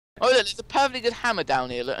Oh look, there's a perfectly good hammer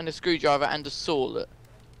down here, look, and a screwdriver and a saw, look.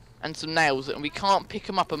 And some nails, look, and we can't pick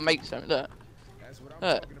them up and make something, look.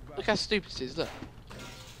 Look how stupid this is, look.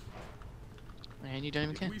 Man, you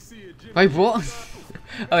don't even care. Wait, what?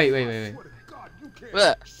 Oh, wait.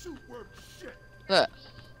 Look. Look.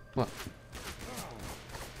 What?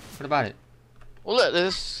 What about it? Well look,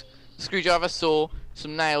 there's a screwdriver, saw,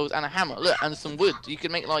 some nails and a hammer. Look, and some wood. You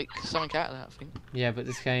can make like something out of that, I think. Yeah, but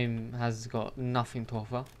this game has got nothing to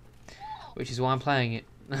offer. Which is why I'm playing it.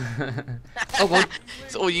 Oh god.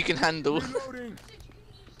 It's all you can handle.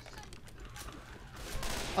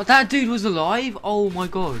 Oh, that dude was alive? Oh my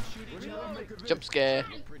god. Jump scare.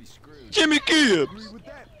 Jimmy Gibbs!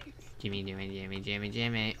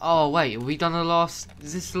 Jimmy. Oh wait, have we done the last...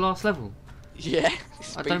 Is this the last level? Yeah.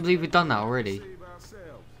 I don't believe we've done that already.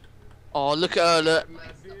 Oh, look at her, look.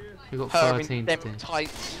 We've got Her 13 in to them do.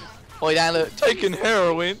 tights. Oh, down, look. Taking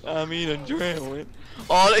heroin. I mean, adrenaline.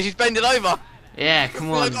 Oh, look, she's bending over. Yeah,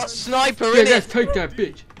 come on. I got a sniper Yeah, in let's it. take that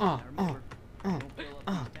bitch.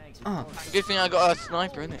 Good thing I got a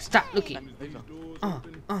sniper in it. Stop looking.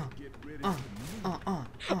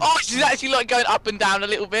 Oh, she's actually like going up and down a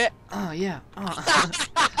little bit. Oh yeah.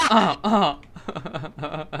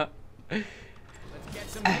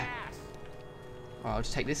 I'll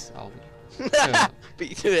just take this. Oh. Beat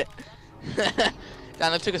you to it.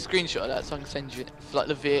 Dan, I took a screenshot of that so I can send you it for like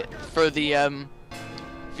the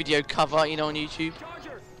video cover, you know, on YouTube.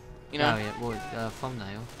 You know? Oh yeah, what,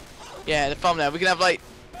 thumbnail? Yeah, the thumbnail. We can have like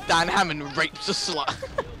Dan Hammond rapes a slut.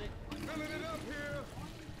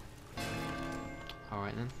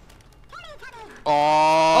 Alright then.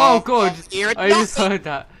 Oh god! You're a I just Nazi. heard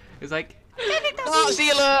that. It's like... Nazi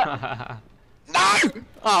alert! No!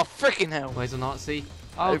 Oh, freaking hell. Where's the Nazi?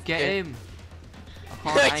 Oh, Okay. get him!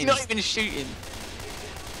 I can't He's aim. not even shooting.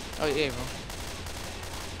 Oh, yeah, bro.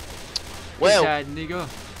 Well. Nigga.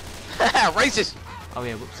 Racist! Oh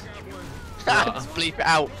yeah, whoops. Just bleep it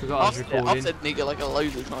out. Forgot I was I've recording. said nigger like a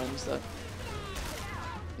load of times, so.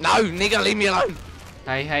 No, nigger, leave me alone!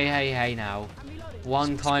 Hey now.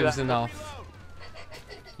 One time's enough.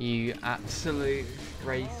 You absolute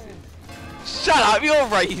racist. Shut up, you're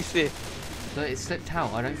racist! Look, it slipped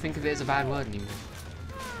out. I don't think of it as a bad word anymore.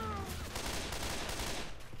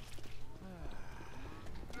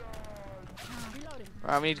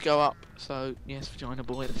 Right, we need to go up, so yes, vagina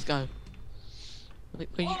boy, let's go. Where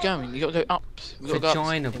are you going? You gotta go up. We gotta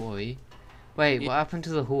Vagina go up. boy. Wait, Yeah. what happened to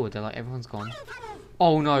the horde? They're like, everyone's gone.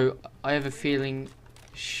 Oh no, I have a feeling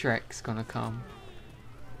Shrek's gonna come.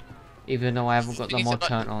 Even though I haven't got the He's mod about-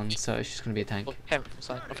 turned on, so it's just gonna be a tank. Or 10th,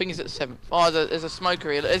 so I think it's at the 7th. Oh, there's a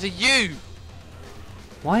smoker here. There's a U!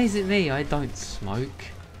 Why is it me? I don't smoke.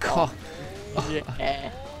 God.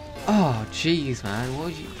 Yeah. Oh, jeez, man.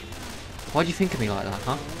 Why'd you think of me like that,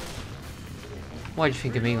 huh? Why'd you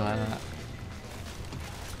think of me like that?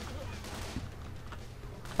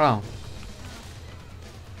 Oh.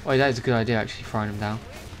 Oh, that is a good idea, actually, throwing him down.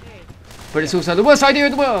 But it's also the worst idea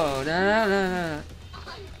in the world!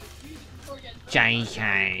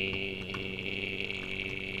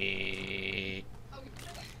 JK.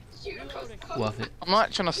 Worth it. I'm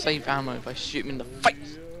not trying to save ammo by shooting him in the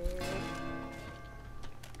face.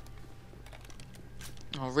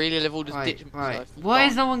 Oh, really? They've all just ditched me. Right. Why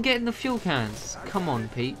is no one getting the fuel cans? Come on,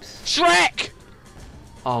 peeps. Shrek!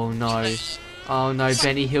 Oh no. Oh no,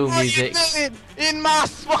 Benny Hill music. What are you doing in my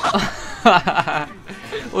swamp?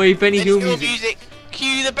 Oi, Benny Hill music.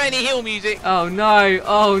 Cue the Benny Hill music. Oh no,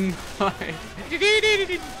 oh no.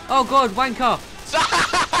 Oh god, wanker.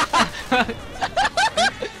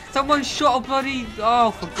 Someone shot a bloody...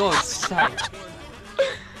 Oh, for God's sake.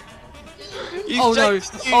 Oh no,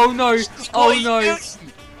 oh no, oh no.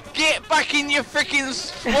 Get back in your freaking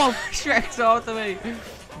swamp. Shrek's after me.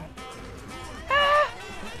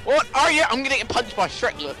 What are you? I'm gonna get punched by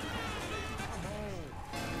Shrek, look.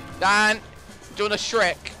 Dan, do you want a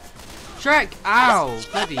Shrek? Shrek, ow.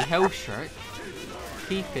 Bloody hell, Shrek.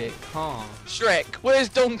 Keep it calm. Shrek, where's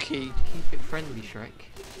Donkey? Keep it friendly, Shrek.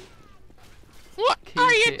 What Keep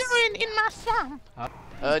are you it- doing in my swamp?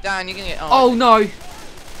 Dan, you're gonna get... Oh no.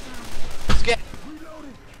 Get...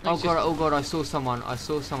 Oh god, I saw someone, but I was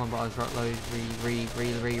right low. Re.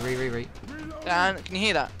 Dan, can you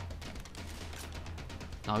hear that?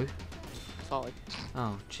 No. Sorry.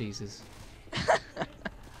 Oh, Jesus.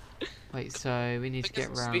 Wait, so we need to get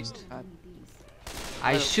round.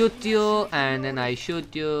 I shoot you, and then I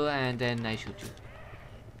shoot you, and then I shoot you.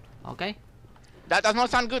 Okay? That does not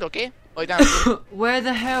sound good, okay? Oh, Dan, Where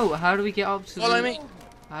the hell? How do we get up to follow the... me.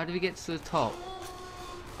 How do we get to the top?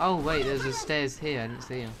 Oh wait, there's a stairs here, I didn't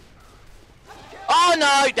see them. Oh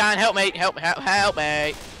no, Dan, help me, help me. Help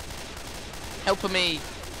me.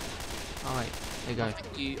 Alright, there you go. Oh,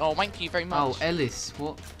 thank you. Oh, thank you very much. Oh, Ellis,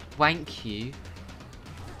 what? Wank you?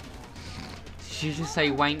 Did you just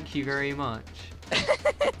say wank you very much?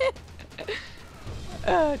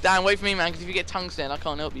 Dan, wait for me, man, because if you get tungsten, I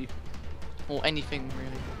can't help you. Or anything,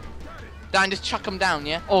 really. Dan, just chuck them down,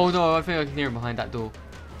 yeah? Oh no, I think I can hear him behind that door.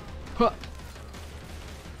 Huh.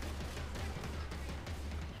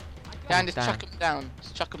 Dan, just chuck them down.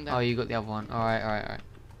 Just chuck them down. Oh, you got the other one. Alright, alright, alright.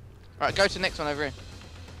 Alright, go to the next one over here.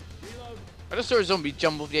 I just saw a zombie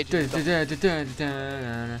jump off the edge of the door.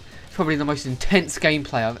 It's probably the most intense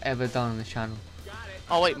gameplay I've ever done on this channel.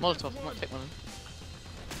 Oh wait, Molotov. I might take one of them.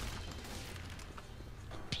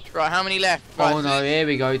 Right, how many left? Right, Oh no, here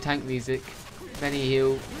we go. Tank music. Benny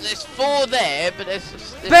Hill. There's 4 there, but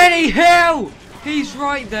there's Benny Hill! He's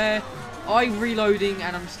right there. I'm reloading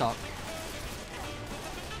and I'm stuck.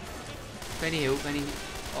 Benny Hill, Benny.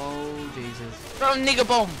 Oh Jesus. Throw a nigger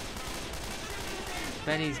bomb.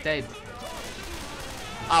 Benny's dead.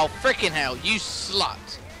 Oh frickin' hell, you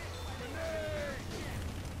slut.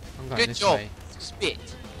 I'm going Good this job. way. Spit.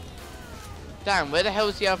 Dan, where the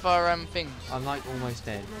hell's the other things? I'm like almost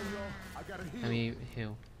dead. Let me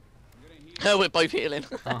heal. Oh, we're both healing.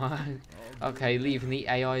 Okay, leaving the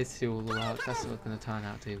AIs to all the work. That's not going to turn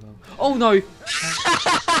out too well. Oh no!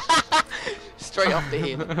 Straight off the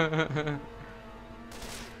heal.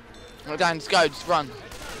 Oh, Dan, just go, just run.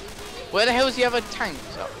 Where the hell's the other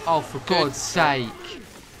tanks? Oh, for God's sake!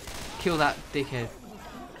 Kill that dickhead.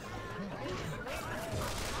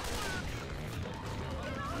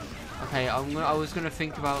 Okay, I was gonna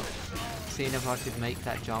think about seeing if I could make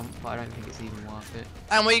that jump, but I don't think it's even worth it.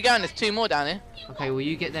 And where you going? There's 2 more down here. Okay, well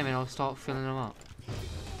you get them and I'll start filling them up.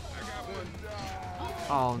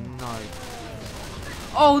 Oh no!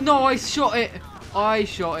 Oh no! I shot it! I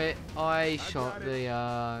shot it! I shot the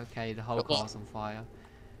okay, the whole car's on fire.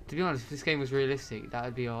 To be honest, if this game was realistic, that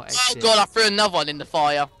would be our exit. Oh god, I threw another one in the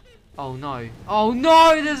fire. Oh no! Oh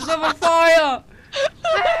no! There's another fire!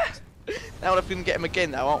 Now we're gonna get him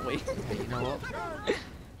again, though, aren't we? Okay, you know what?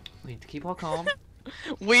 We need to keep our calm.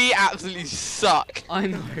 We absolutely suck. I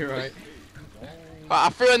know, right? Right, I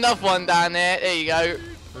threw another one down there. There you go.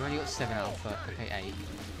 We've only got 7 out of okay, 8.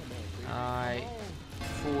 Alright,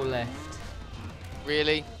 4 left.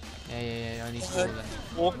 Really? Yeah, only 4 left.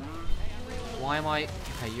 4. Why am I?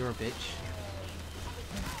 Okay, you're a bitch.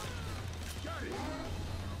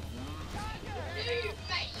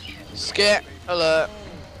 Scare alert.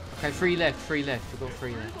 Okay, 3 left, 3 left. We've got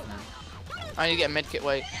 3 left now. I need to get a medkit,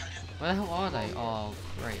 wait. Where the hell are they? Oh,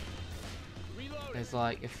 great. There's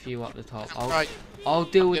like a few up the top. Right. I'll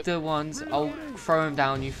deal with the ones. I'll throw them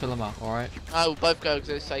down, you fill them up, alright? Oh, we'll both go because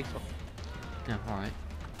it's safer. Yeah, alright.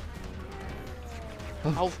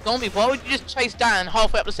 Oh, zombie, why would you just chase Dan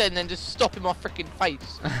halfway up the set and then just stop in my freaking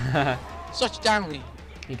face? Such downy.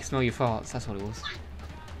 You can smell your farts, that's what it was.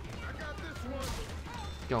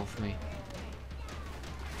 Get off me.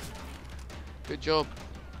 Good job.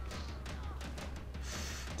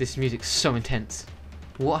 This music's so intense.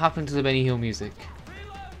 What happened to the Benny Hill music?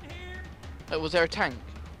 Was there a tank?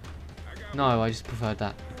 No, I just preferred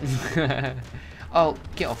that. Oh,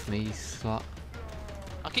 get off me, you slut.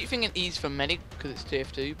 I keep thinking E's for medic because it's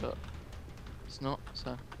TF2, but it's not,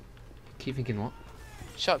 so. Keep thinking what?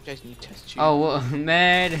 Shut up, Jason, you test tube. Oh, what?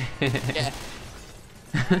 Man. Yeah.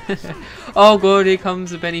 Oh god, here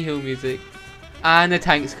comes the Benny Hill music. And the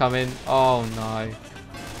tank's coming. Oh no.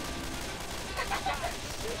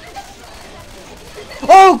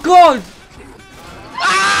 Oh god!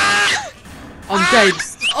 Ah! I'm dead.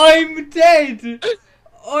 I'm dead.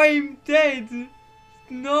 I'm dead.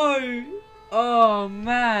 No. Oh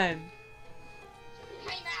man.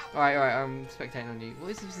 Alright, I'm spectating on you. What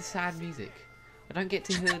is this sad music? I don't get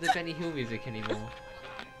to hear the Benny Hill music anymore.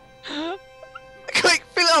 Quick,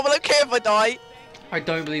 fill it up, I don't care if I die. I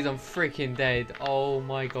don't believe I'm freaking dead. Oh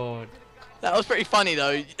my god. That was pretty funny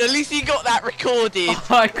though. At least you got that recorded.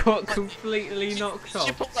 I got completely knocked You off.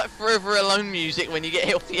 should put that Forever Alone music when you get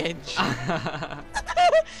hit off the edge.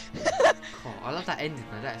 Oh, I love that ending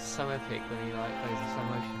though. That is so epic when he like goes in slow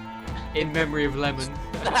motion. In memory of Lemon.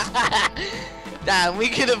 Damn, we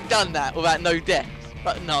could have done that without no deaths,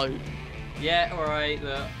 but no. Yeah, alright,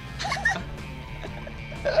 look.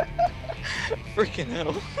 Freaking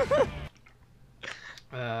hell.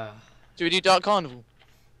 Uh, Do we do Dark Carnival?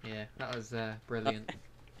 yeah, that was brilliant.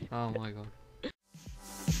 Oh my god.